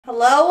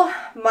Hello,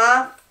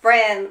 my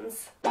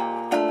friends.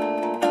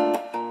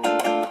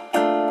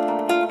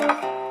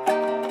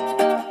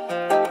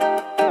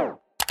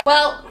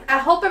 Well, I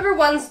hope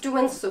everyone's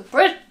doing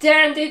super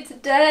dandy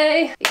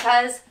today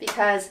because.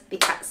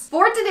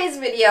 For today's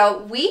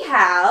video, we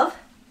have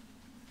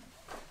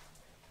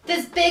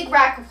this big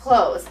rack of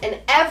clothes, and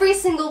every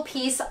single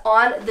piece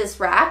on this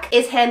rack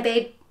is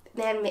handmade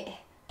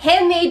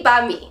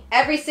by me.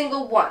 Every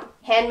single one.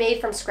 Handmade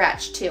from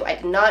scratch too. I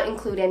did not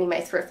include any of my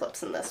thrift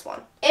flips in this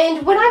one.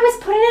 And when I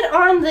was putting it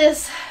on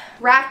this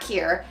rack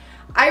here,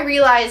 I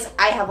realized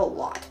I have a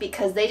lot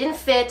because they didn't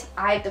fit.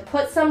 I had to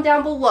put some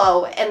down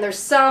below, and there's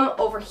some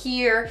over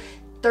here.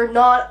 They're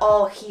not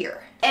all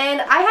here.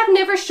 And I have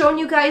never shown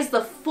you guys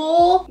the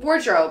full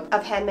wardrobe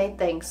of handmade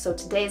things. So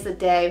today's the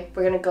day.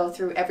 We're gonna go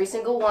through every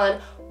single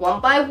one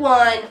by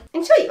one,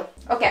 and show you.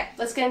 Okay,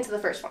 let's get into the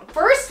first one.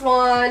 First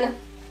one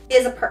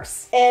is a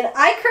purse. And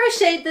I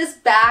crocheted this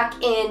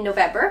back in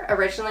November.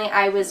 Originally,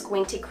 I was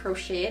going to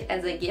crochet it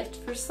as a gift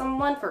for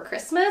someone for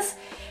Christmas.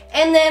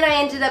 And then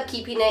I ended up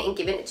keeping it and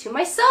giving it to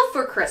myself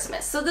for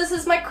Christmas. So this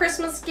is my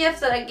Christmas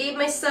gift that I gave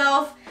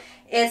myself.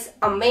 It's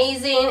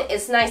amazing.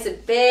 It's nice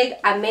and big.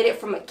 I made it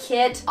from a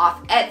kit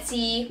off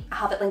Etsy. I'll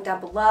have it linked down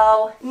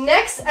below.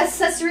 Next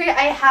accessory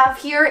I have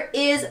here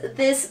is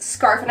this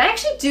scarf. And I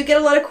actually do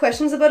get a lot of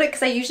questions about it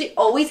because I usually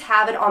always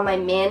have it on my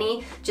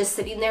mani, just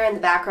sitting there in the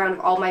background of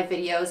all my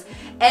videos.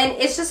 And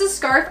it's just a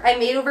scarf I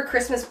made over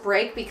Christmas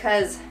break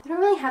because I don't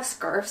really have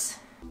scarves.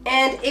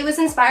 And it was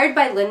inspired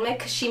by Linmick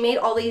because she made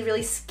all these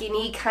really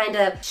skinny kind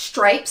of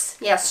stripes.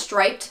 Yeah,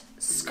 striped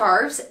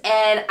scarves.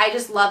 And I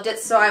just loved it,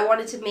 so I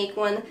wanted to make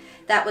one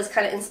that was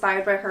kind of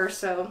inspired by her,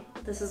 so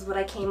this is what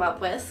I came up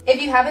with. If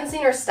you haven't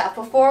seen her stuff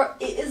before,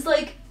 it is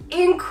like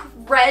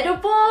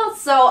incredible,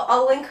 so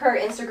I'll link her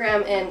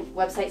Instagram and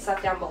website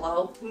stuff down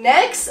below.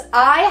 Next,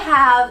 I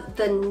have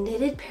the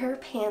knitted pair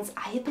of pants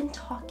I have been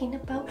talking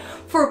about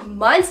for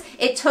months.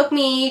 It took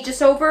me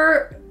just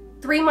over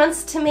 3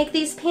 months to make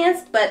these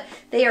pants, but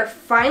they are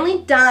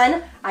finally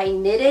done. I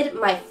knitted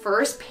my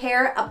first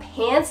pair of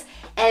pants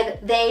and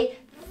they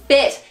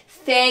fit,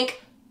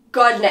 thank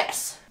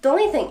goodness. The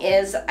only thing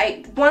is,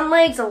 one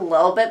leg's a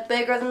little bit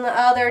bigger than the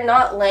other,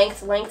 not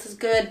length. Length is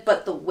good,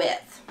 but the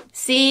width.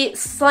 See,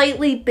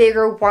 slightly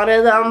bigger one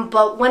of them,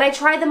 but when I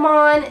try them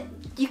on,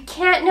 you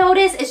can't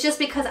notice. It's just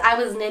because I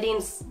was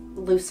knitting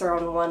looser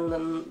on one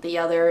than the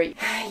other.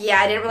 Yeah,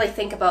 I didn't really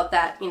think about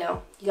that, you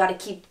know. You gotta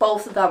keep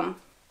both of them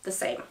the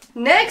same.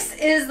 Next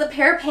is the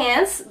pair of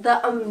pants,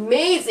 the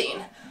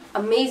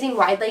amazing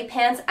wide leg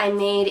pants I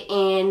made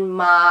in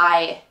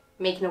my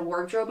Making a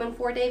Wardrobe in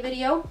 4-day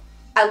video.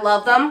 I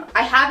love them.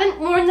 I haven't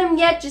worn them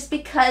yet just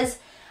because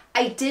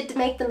I did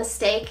make the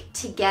mistake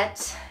to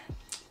get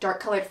dark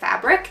colored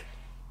fabric,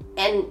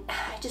 and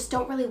I just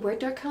don't really wear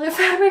dark colored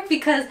fabric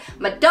because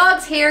my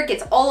dog's hair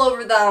gets all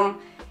over them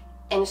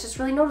and it's just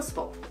really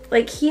noticeable.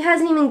 Like, he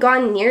hasn't even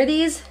gone near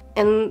these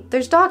and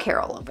there's dog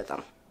hair all over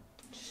them.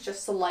 It's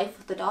just the life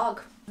of the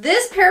dog.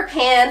 This pair of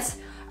pants,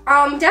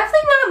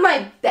 definitely not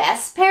my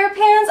best pair of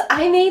pants.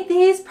 I made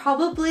these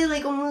probably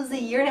like almost a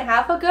year and a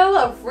half ago,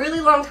 a really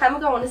long time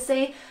ago, I want to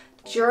say,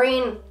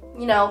 during,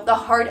 you know, the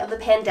heart of the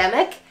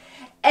pandemic.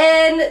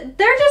 And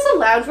they're just a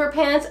loungewear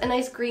pants, a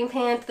nice green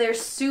pant. They're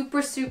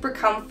super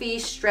comfy,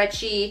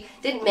 stretchy.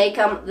 Didn't make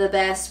them the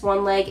best.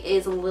 One leg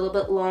is a little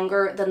bit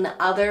longer than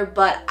the other,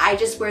 but I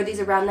just wear these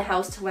around the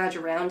house to lounge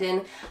around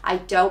in. I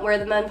don't wear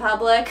them in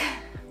public.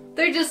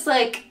 They're just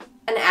like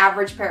an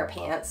average pair of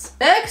pants.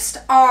 Next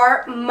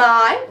are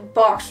my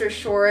boxer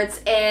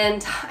shorts,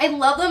 and I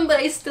love them, but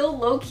I still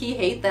low-key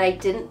hate that I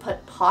didn't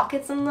put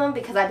pockets in them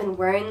because I've been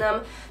wearing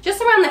them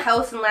just around the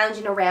house and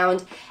lounging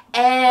around,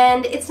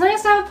 and it's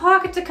nice to have a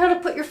pocket to kind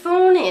of put your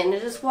phone in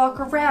and just walk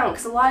around,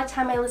 because a lot of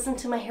time I listen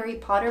to my Harry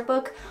Potter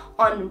book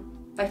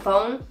on my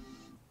phone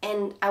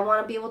and I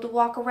want to be able to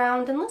walk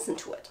around and listen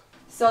to it.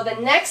 So the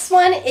next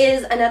one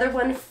is another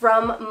one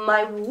from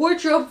my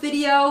wardrobe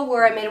video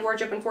where I made a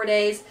wardrobe in 4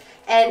 days,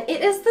 and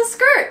it is the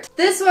skirt.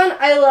 This one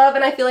I love,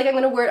 and I feel like I'm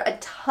going to wear it a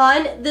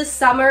ton this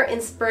summer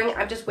and spring.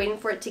 I'm just waiting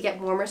for it to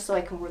get warmer so I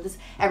can wear this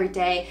every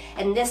day.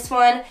 And this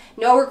one,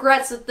 no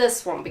regrets with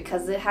this one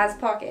because it has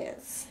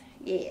pockets.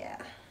 Yeah,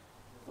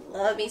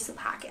 love me some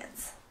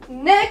pockets.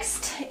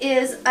 Next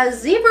is a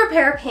zebra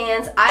pair of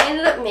pants I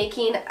ended up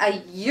making a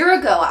year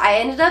ago. I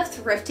ended up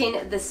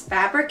thrifting this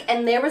fabric,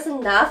 and there was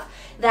enough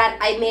that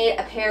I made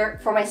a pair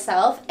for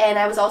myself, and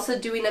I was also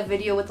doing a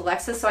video with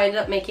Alexa, so I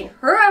ended up making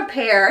her a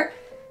pair.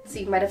 So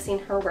you might have seen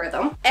her wear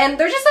them. And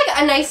they're just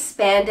like a nice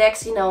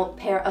spandex, you know,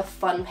 pair of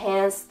fun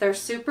pants. They're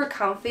super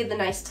comfy. They're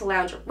nice to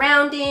lounge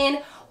around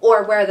in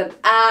or wear them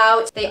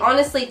out. They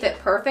honestly fit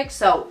perfect,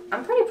 so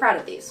I'm pretty proud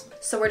of these.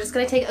 So we're just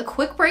gonna take a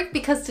quick break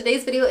because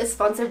today's video is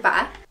sponsored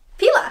by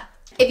Pila.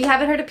 If you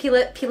haven't heard of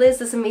Pila, Pila is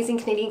this amazing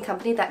Canadian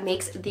company that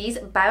makes these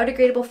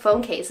biodegradable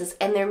phone cases,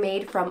 and they're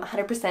made from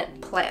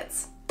 100%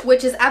 plants,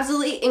 which is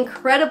absolutely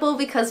incredible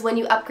because when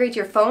you upgrade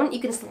your phone,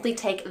 you can simply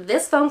take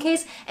this phone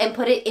case and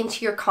put it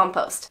into your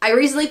compost. I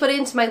recently put it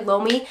into my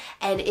Lomi,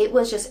 and it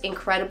was just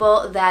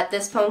incredible that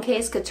this phone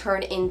case could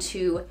turn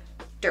into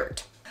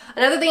dirt.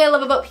 Another thing I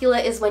love about Pila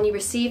is when you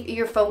receive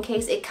your phone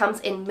case, it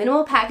comes in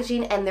minimal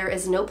packaging and there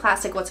is no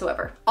plastic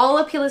whatsoever. All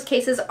of Pila's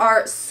cases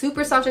are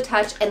super soft to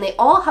touch and they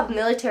all have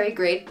military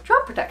grade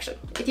drop protection.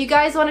 If you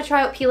guys want to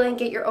try out Pila and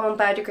get your own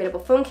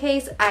biodegradable phone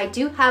case, I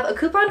do have a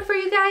coupon for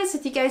you guys.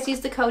 If you guys use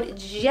the code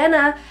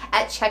Jenna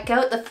at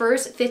checkout, the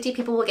first 50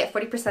 people will get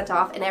 40%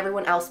 off and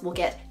everyone else will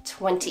get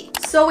 20.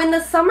 So in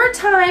the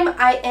summertime,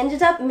 I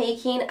ended up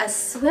making a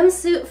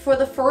swimsuit for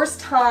the first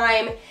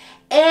time.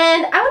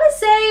 And I want to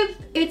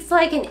say it's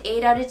like an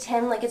 8 out of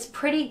 10, like it's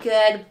pretty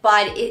good,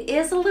 but it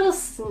is a little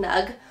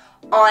snug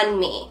on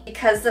me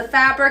because the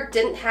fabric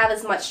didn't have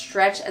as much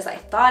stretch as I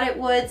thought it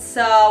would.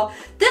 So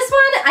this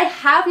one I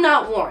have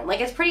not worn.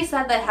 Like, it's pretty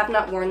sad that I have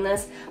not worn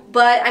this,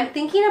 but I'm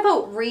thinking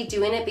about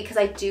redoing it because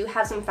I do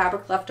have some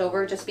fabric left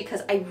over just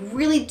because I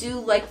really do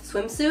like the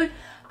swimsuit.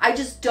 I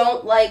just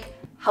don't like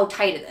how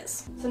tight it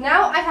is. So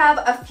now I have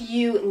a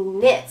few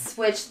knits,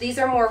 which these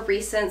are more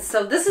recent.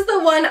 So this is the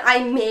one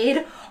I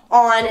made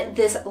on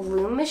this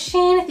loom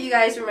machine. If you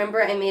guys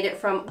remember, I made it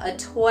from a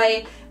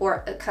toy,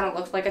 or it kind of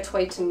looked like a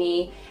toy to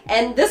me.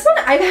 And this one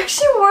I've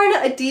actually worn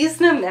a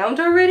decent amount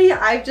already.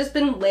 I've just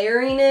been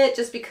layering it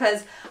just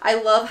because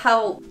I love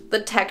how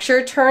the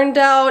texture turned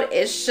out.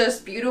 It's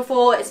just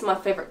beautiful. It's my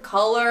favorite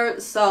color.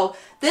 So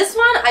this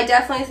one I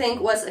definitely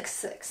think was a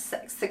success.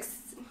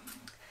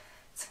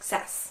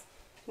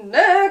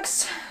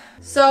 Next.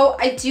 So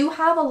I do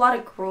have a lot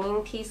of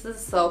green pieces,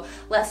 so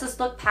let's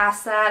just look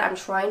past that. I'm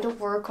trying to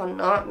work on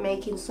not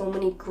making so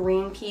many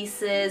green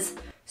pieces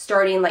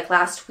starting like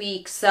last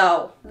week.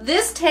 So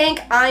this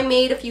tank I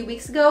made a few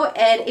weeks ago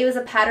and it was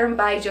a pattern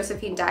by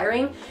Josephine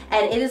Dyring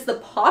and it is the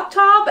pop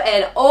top,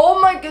 and oh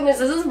my goodness,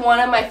 this is one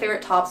of my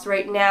favorite tops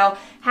right now.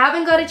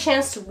 Haven't got a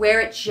chance to wear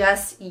it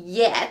just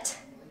yet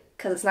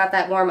because it's not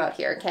that warm out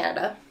here in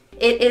Canada.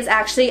 It is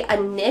actually a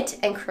knit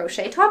and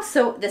crochet top.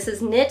 So this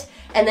is knit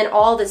and then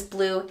all this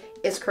blue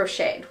is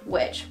crocheted,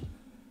 which.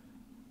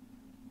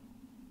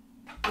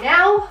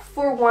 Now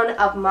for one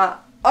of my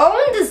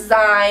own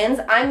designs.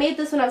 I made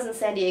this when I was in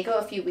San Diego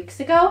a few weeks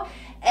ago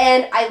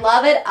and I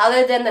love it,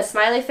 other than the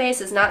smiley face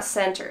is not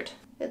centered.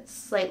 It's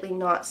slightly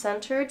not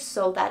centered,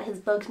 so that has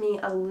bugged me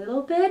a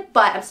little bit,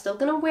 but I'm still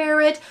gonna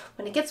wear it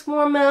when it gets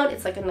warm out.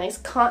 It's like a nice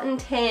cotton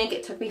tank.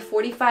 It took me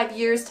 45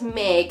 years to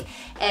make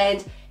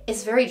and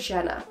it's very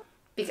Jenna.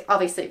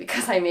 Obviously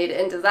because I made it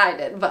and designed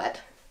it,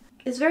 but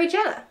it's very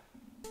Jenna.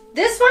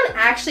 This one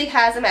actually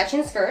has a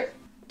matching skirt.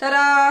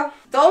 Ta-da!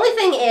 The only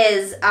thing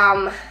is,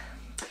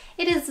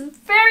 it is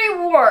very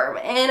warm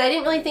and I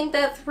didn't really think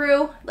that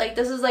through. Like,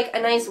 this is like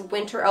a nice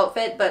winter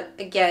outfit, but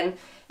again,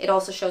 it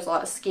also shows a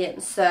lot of skin,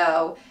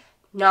 so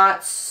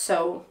not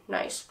so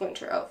nice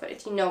winter outfit,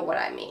 if you know what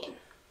I mean.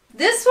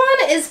 This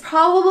one is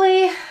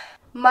probably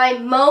my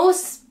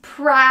most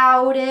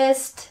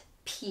proudest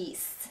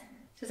piece.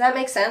 Does that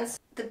make sense?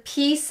 The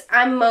piece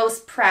I'm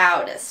most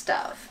proudest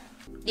of.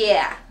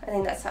 Yeah, I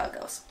think that's how it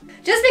goes.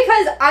 Just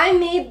because I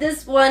made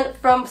this one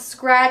from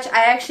scratch,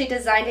 I actually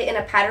designed it in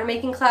a pattern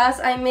making class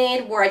I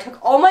made where I took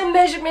all my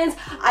measurements,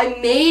 I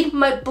made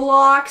my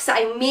blocks,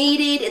 I made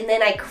it, and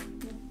then I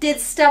did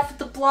stuff with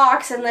the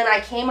blocks, and then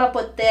I came up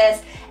with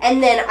this,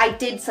 and then I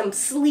did some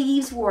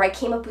sleeves where I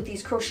came up with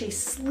these crochet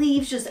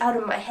sleeves just out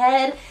of my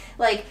head.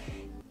 Like,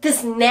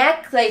 this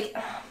neck, like,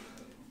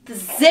 the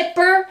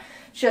zipper.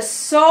 Just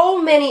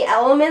so many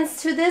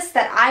elements to this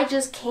that I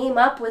just came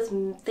up with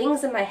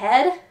things in my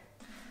head.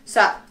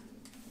 So,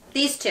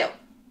 these two.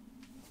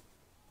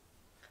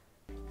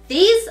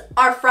 These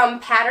are from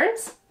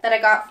patterns that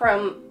I got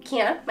from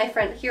Kiana, my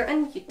friend here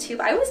on YouTube.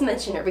 I always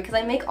mention her because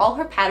I make all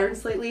her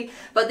patterns lately.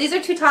 But these are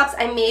two tops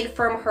I made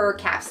from her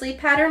cap sleeve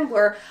pattern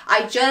where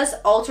I just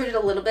altered it a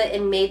little bit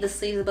and made the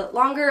sleeves a bit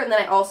longer. And then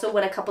I also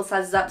went a couple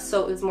sizes up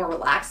so it was more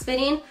relaxed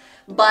fitting.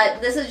 But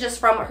this is just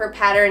from her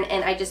pattern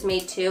and I just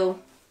made two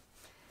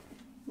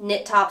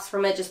knit tops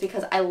from it just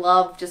because I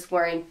love just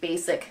wearing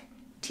basic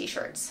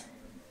t-shirts.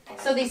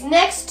 So these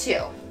next two,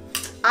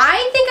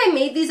 I think I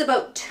made these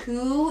about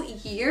 2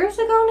 years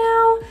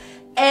ago now,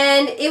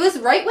 and it was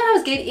right when I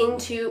was getting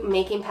into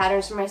making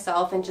patterns for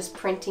myself and just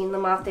printing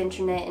them off the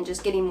internet and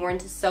just getting more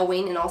into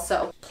sewing and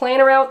also playing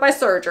around with my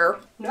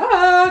serger.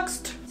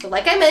 Next! So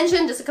like I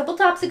mentioned just a couple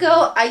tops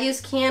ago, I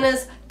used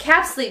Kiana's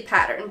cap sleeve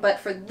pattern, but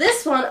for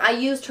this one I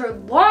used her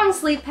long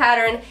sleeve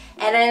pattern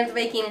and I ended up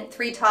making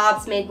 3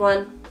 tops, made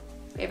one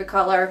favorite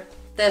color,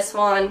 this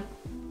one,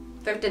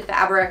 thrifted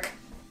fabric,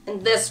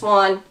 and this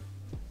one,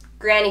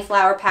 granny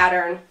flower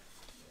pattern.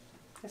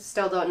 I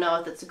still don't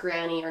know if it's a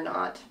granny or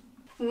not.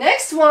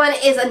 Next one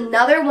is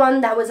another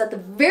one that was at the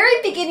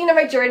very beginning of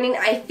my journey.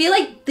 I feel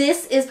like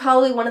this is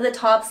probably one of the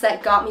tops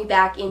that got me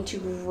back into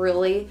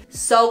really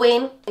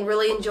sewing and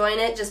really enjoying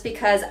it just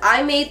because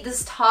I made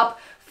this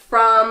top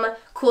from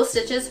Cool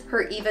Stitches,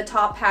 her Eva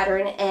top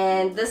pattern,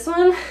 and this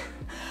one,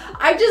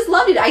 I just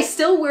loved it. I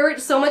still wear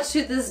it so much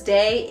to this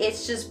day.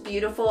 It's just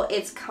beautiful.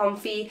 It's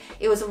comfy.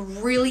 It was a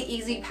really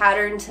easy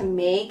pattern to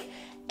make,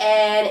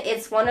 and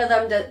it's one of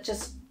them that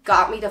just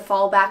got me to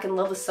fall back in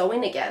love with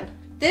sewing again.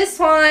 This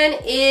one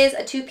is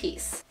a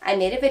two-piece. I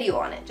made a video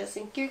on it, just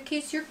in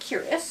case you're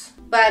curious.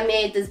 But I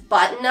made this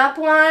button-up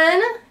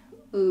one.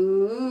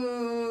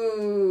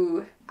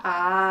 Ooh.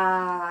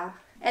 Ah.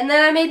 And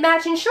then I made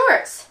matching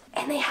shorts.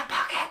 And they have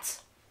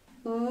pockets.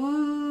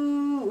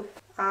 Ooh.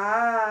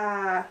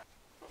 Ah.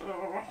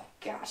 Oh,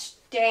 gosh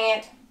dang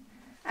it.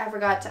 I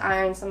forgot to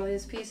iron some of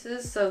these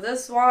pieces, so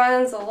this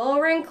one's a little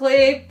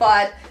wrinkly,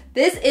 but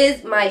this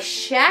is my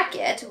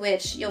shacket,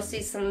 which you'll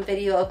see some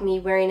video of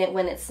me wearing it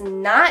when it's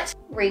not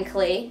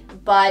wrinkly,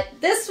 but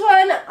this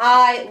one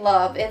I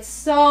love. It's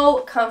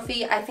so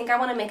comfy. I think I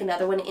want to make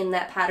another one in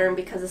that pattern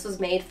because this was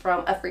made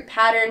from a free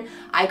pattern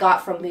I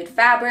got from Mood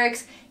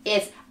Fabrics.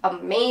 It's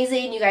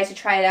amazing. You guys should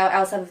try it out. I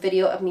also have a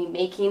video of me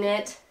making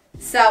it.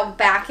 So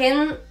back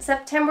in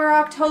September,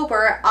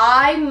 October,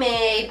 I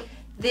made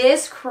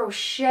this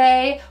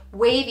crochet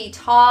wavy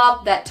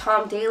top that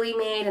Tom Daly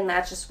made, and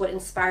that's just what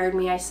inspired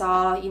me. I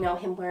saw, you know,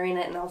 him wearing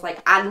it and I was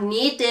like, I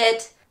need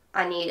it.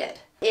 I need it.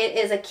 It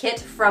is a kit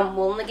from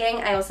Wool & Gang.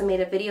 I also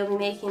made a video of me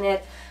making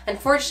it.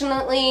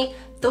 Unfortunately,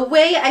 the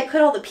way I put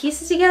all the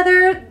pieces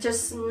together,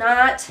 just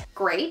not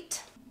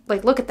great.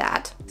 Like, look at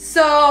that.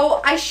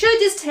 So I should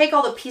just take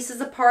all the pieces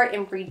apart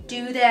and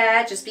redo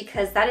that, just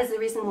because that is the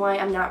reason why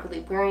I'm not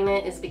really wearing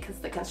it, is because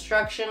the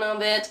construction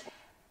of it,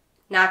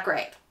 not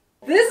great.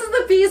 This is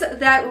the piece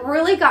that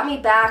really got me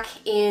back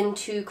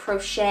into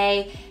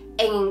crochet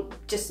and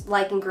just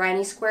liking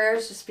granny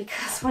squares, just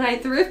because when I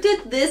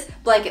thrifted this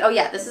blanket, oh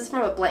yeah, this is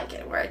from a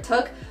blanket where I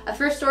took a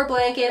thrift store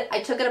blanket,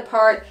 I took it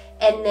apart,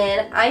 and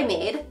then I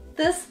made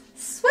this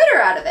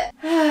sweater out of it.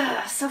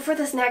 So for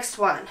this next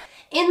one,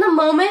 in the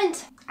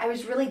moment, I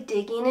was really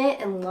digging it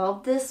and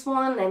loved this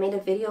one, and I made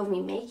a video of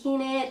me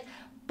making it,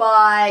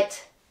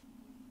 but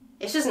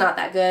it's just not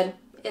that good.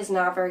 It's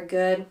not very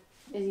good.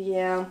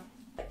 Yeah.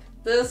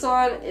 This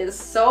one is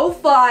so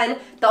fun.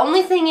 The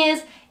only thing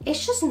is,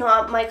 it's just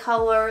not my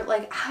color.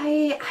 Like,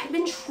 I've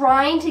been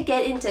trying to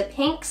get into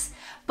pinks,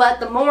 but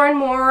the more and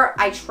more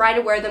I try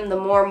to wear them, the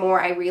more and more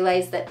I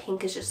realize that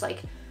pink is just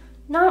like,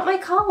 not my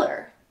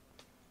color.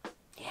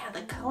 Yeah,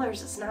 the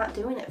color's just not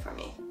doing it for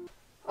me.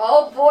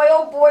 Oh boy,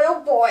 oh boy,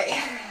 oh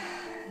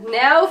boy.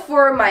 Now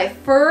for my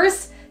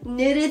first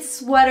knitted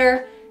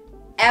sweater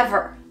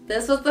ever.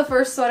 This was the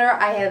first sweater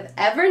I have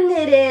ever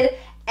knitted.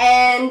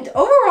 And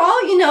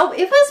overall, you know,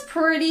 it was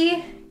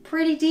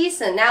pretty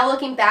decent. Now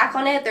looking back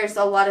on it, there's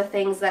a lot of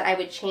things that I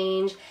would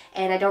change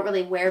and I don't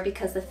really wear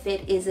because the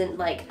fit isn't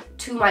like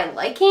to my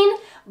liking.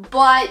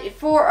 But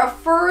for a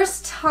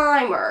first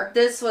timer,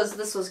 this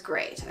was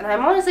great. And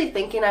I'm honestly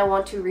thinking I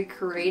want to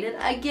recreate it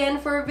again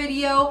for a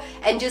video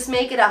and just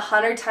make it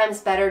 100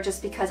 times better,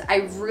 just because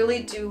I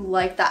really do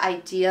like the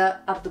idea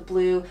of the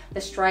blue,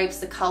 the stripes,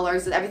 the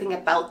colors, and everything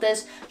about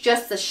this.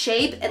 Just the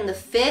shape and the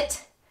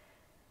fit.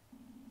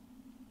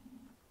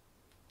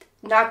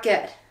 Not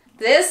good.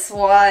 This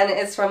one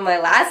is from my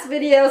last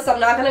video, so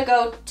I'm not going to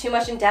go too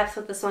much in depth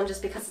with this one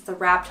just because it's a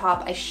wrap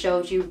top. I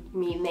showed you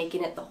me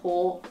making it the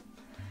whole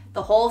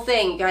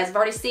thing. You guys have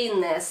already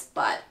seen this,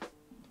 but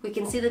we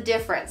can see the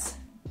difference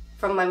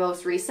from my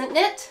most recent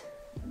knit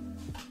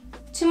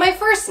to my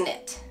first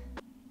knit,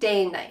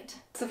 day and night.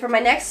 So for my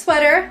next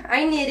sweater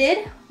I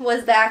knitted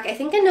was back, I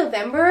think in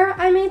November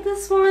I made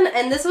this one,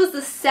 and this was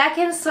the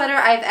second sweater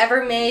I've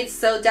ever made,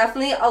 so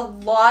definitely a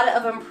lot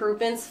of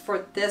improvements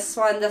for this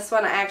one. This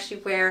one I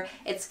actually wear,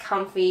 it's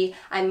comfy,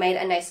 I made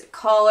a nice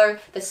collar,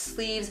 the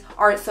sleeves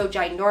aren't so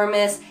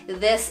ginormous,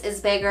 this is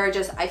bigger,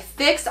 just I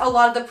fixed a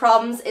lot of the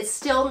problems. It's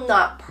still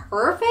not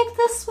perfect,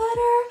 this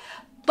sweater,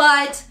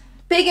 but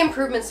big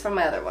improvements from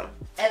my other one.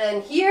 And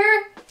then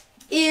here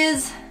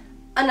is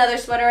another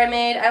sweater I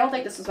made. I don't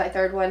think this was my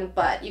third one,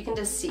 but you can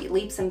just see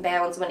leaps and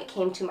bounds when it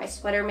came to my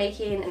sweater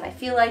making, and I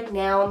feel like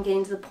now I'm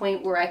getting to the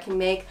point where I can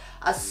make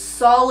a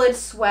solid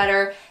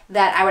sweater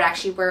that I would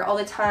actually wear all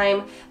the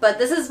time. But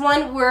this is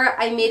one where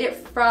I made it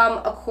from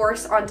a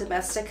course on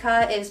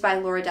Domestika. It is by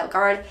Laura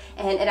Delgard,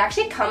 and it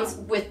actually comes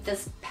with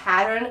this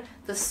pattern,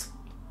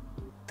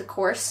 the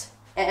course,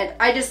 and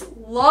I just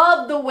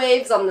love the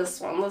waves on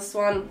this one. This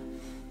one,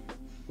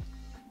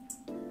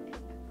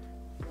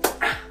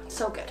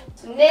 so good.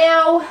 So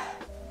now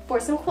for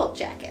some quilt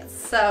jackets.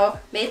 So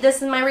made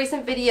this in my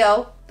recent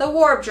video, the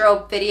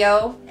wardrobe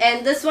video,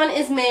 and this one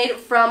is made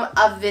from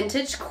a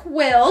vintage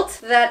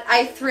quilt that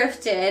I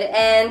thrifted.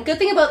 And good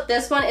thing about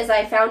this one is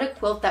I found a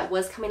quilt that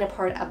was coming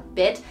apart a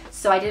bit,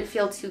 so I didn't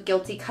feel too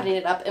guilty cutting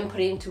it up and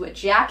putting it into a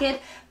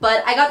jacket.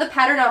 But I got the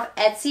pattern off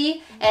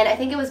Etsy, and I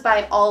think it was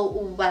by All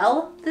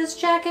Well, this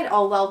jacket,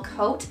 All Well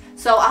coat.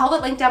 So I'll have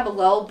it linked down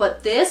below,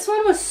 but this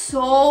one was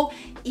so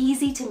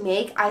easy to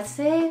make. I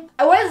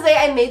want to say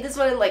I made this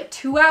one in like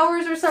 2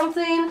 hours or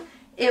something.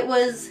 It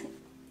was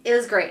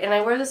great, and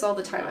I wear this all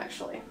the time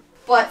actually.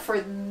 But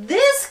for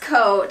this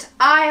coat,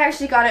 I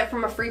actually got it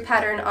from a free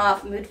pattern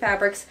off Mood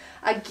Fabrics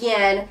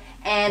again,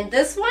 and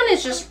this one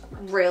is just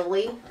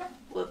really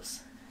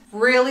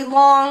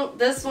long.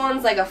 This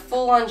one's like a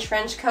full-on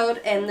trench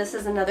coat, and this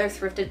is another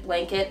thrifted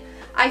blanket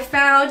I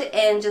found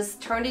and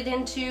just turned it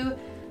into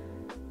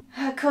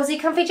a cozy,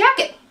 comfy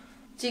jacket.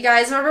 Do you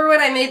guys remember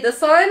when I made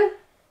this one?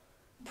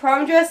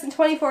 Prom dress in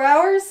 24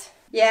 hours?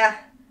 Yeah.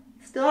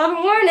 Still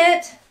haven't worn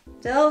it.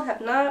 Still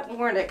have not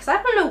worn it. Because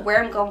I don't know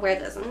where I'm going to wear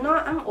this.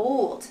 I'm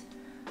old.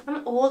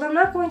 I'm old. I'm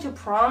not going to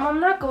prom. I'm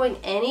not going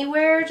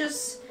anywhere.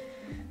 Just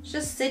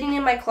sitting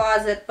in my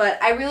closet.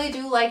 But I really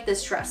do like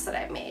this dress that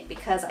I made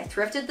because I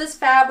thrifted this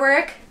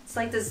fabric. It's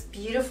like this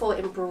beautiful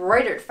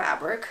embroidered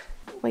fabric.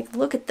 Like,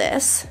 look at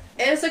this.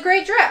 It's a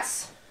great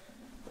dress.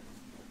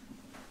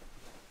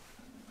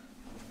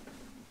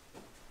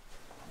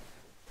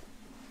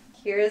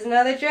 Here's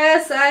another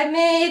dress I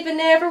made but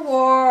never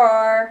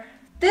wore.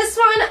 This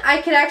one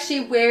I could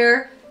actually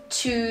wear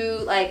to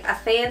like a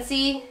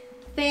fancy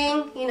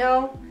thing, you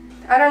know.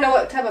 I don't know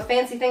what type of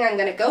fancy thing I'm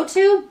gonna go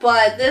to,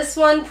 but this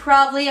one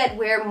probably I'd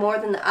wear more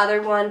than the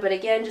other one. But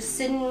again, just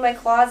sitting in my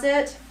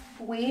closet,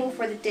 waiting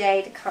for the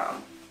day to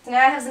come. So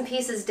now I have some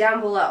pieces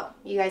down below.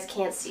 You guys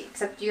can't see,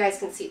 except you guys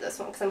can see this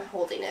one because I'm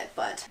holding it.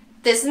 But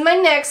this is my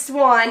next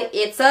one.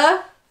 It's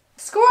a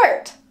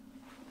skirt.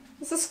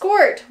 It's a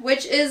skirt,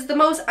 which is the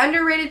most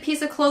underrated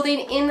piece of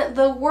clothing in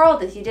the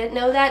world. If you didn't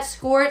know that,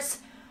 skirts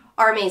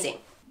are amazing.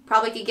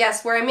 Probably could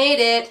guess where I made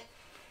it.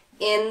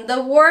 In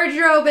the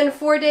wardrobe in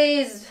 4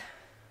 days.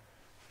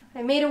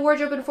 I made a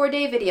wardrobe in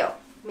 4-day video.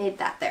 Made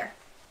that there.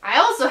 I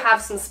also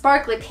have some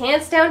sparkly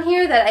pants down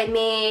here that I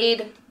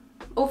made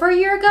over a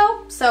year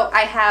ago. So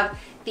I have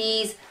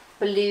these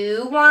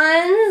blue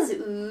ones.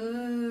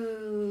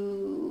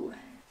 Ooh.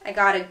 I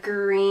got a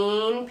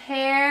green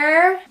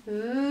pair.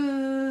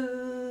 Ooh.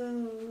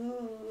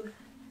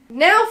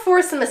 Now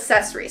for some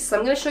accessories. So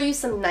I'm going to show you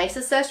some nice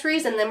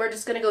accessories and then we're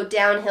just going to go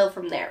downhill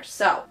from there.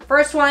 So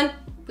first one,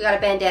 we got a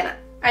bandana.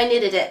 I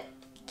knitted it.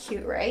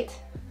 Cute, right?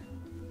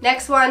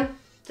 Next one,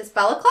 this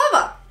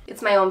balaclava.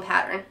 It's my own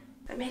pattern.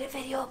 I made a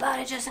video about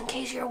it just in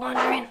case you're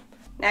wondering.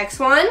 Next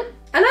one,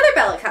 another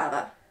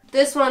balaclava.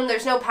 This one,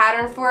 there's no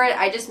pattern for it.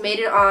 I just made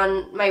it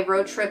on my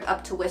road trip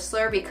up to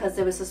Whistler because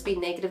it was supposed to be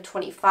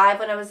 -25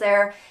 when I was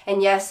there.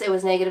 And yes, it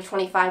was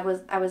 -25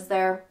 when I was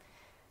there.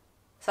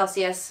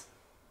 Celsius.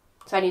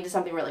 So I needed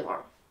something really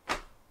warm.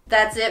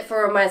 That's it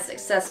for my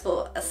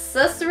successful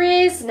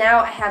accessories.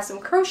 Now I have some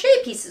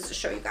crochet pieces to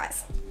show you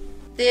guys.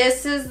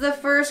 This is the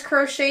first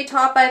crochet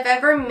top I've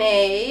ever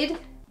made.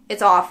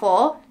 It's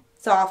awful.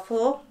 It's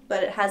awful,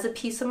 but it has a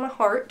piece of my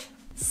heart.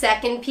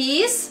 Second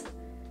piece,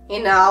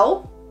 you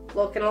know,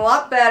 looking a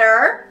lot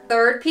better.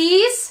 Third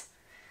piece,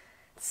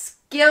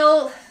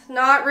 skill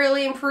not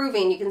really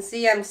improving. You can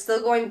see I'm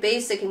still going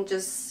basic and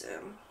just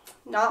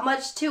not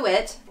much to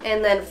it.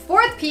 And then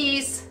fourth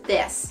piece,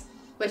 this,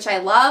 which I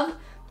love,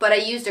 but I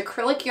used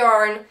acrylic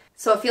yarn,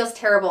 so it feels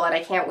terrible and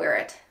I can't wear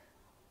it.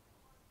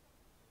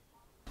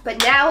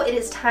 But now it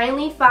is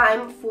timely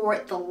time for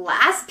the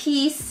last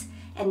piece,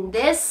 and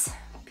this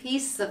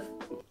piece of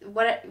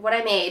what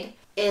I made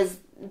is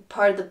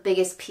part of the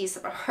biggest piece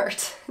of my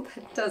heart.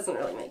 That doesn't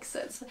really make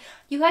sense.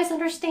 You guys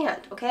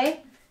understand,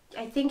 okay?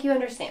 I think you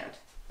understand.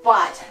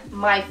 But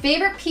my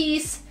favorite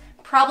piece,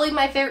 probably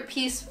my favorite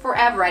piece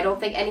forever, I don't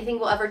think anything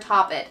will ever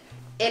top it,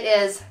 it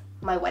is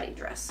my wedding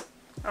dress.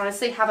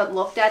 Honestly, haven't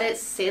looked at it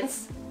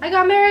since I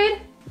got married.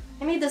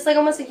 I made this like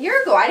almost a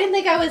year ago. I didn't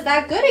think I was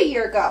that good a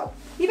year ago.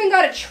 Even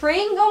got a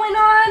train going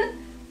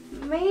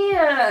on.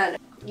 Man.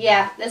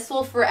 Yeah, this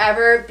will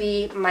forever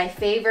be my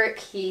favorite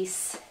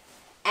piece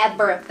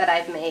ever that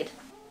I've made.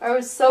 I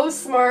was so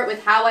smart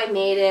with how I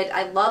made it.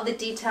 I love the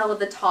detail of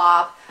the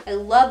top. I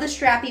love the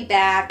strappy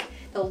back,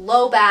 the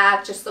low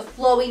back, just the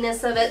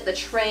flowiness of it, the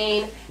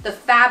train. The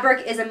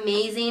fabric is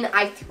amazing.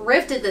 I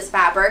thrifted this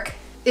fabric.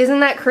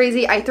 Isn't that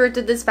crazy? I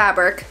thrifted this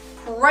fabric.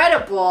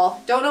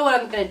 Incredible. Don't know what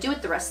I'm going to do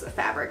with the rest of the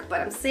fabric, but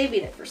I'm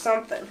saving it for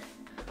something.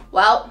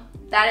 Well,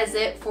 that is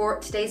it for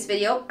today's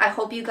video. I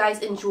hope you guys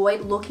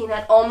enjoyed looking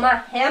at all my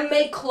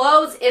handmade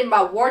clothes in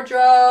my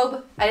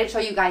wardrobe. I didn't show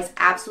you guys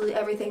absolutely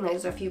everything.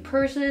 There's a few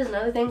purses and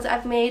other things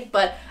I've made,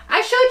 but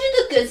I showed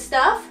you the good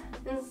stuff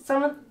and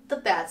some of the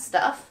bad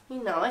stuff.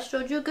 You know, I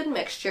showed you a good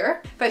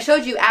mixture. If I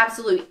showed you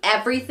absolutely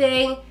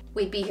everything,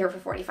 we'd be here for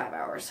 45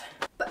 hours.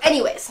 But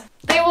anyways,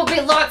 there will be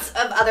lots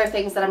of other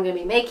things that I'm going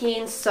to be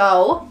making,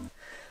 so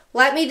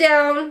let me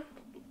down.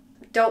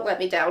 Don't let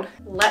me down.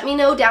 Let me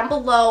know down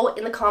below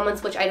in the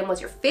comments which item was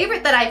your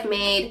favorite that I've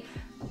made.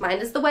 Mine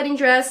is the wedding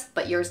dress,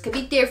 but yours could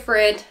be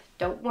different.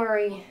 Don't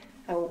worry.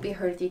 I won't be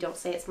hurt if you don't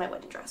say it's my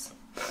wedding dress.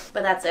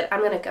 But that's it.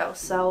 I'm gonna go.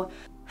 So,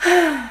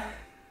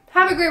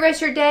 have a great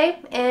rest of your day,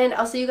 and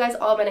I'll see you guys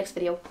all in my next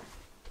video.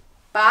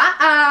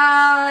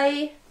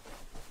 Bye!